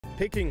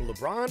picking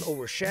LeBron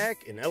over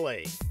Shaq in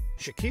LA.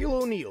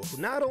 Shaquille O'Neal,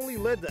 who not only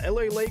led the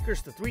LA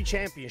Lakers to 3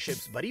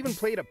 championships, but even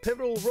played a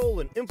pivotal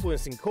role in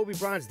influencing Kobe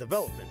Bryant's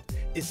development,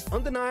 is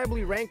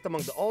undeniably ranked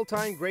among the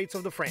all-time greats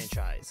of the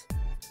franchise.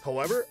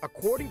 However,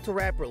 according to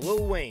rapper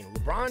Lil Wayne,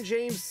 LeBron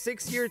James'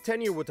 6-year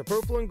tenure with the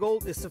Purple and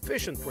Gold is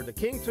sufficient for the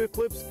King to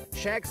eclipse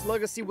Shaq's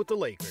legacy with the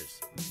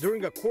Lakers.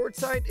 During a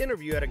courtside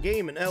interview at a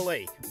game in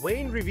LA,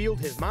 Wayne revealed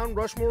his Mount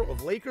Rushmore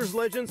of Lakers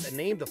legends and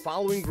named the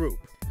following group: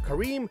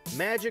 Kareem,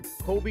 Magic,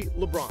 Kobe,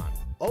 LeBron.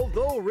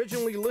 Although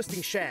originally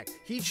listing Shaq,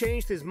 he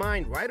changed his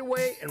mind right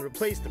away and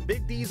replaced the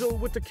Big Diesel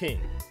with the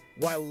King.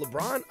 While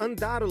LeBron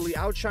undoubtedly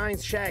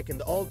outshines Shaq in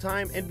the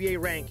all-time NBA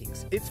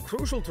rankings, it's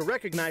crucial to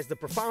recognize the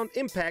profound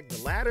impact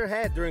the latter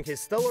had during his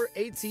stellar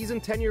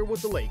 8-season tenure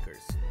with the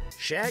Lakers.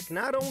 Shaq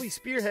not only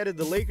spearheaded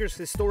the Lakers'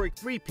 historic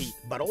three-peat,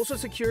 but also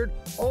secured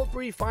all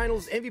 3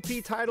 Finals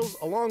MVP titles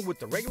along with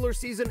the regular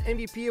season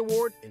MVP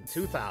award in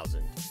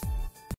 2000.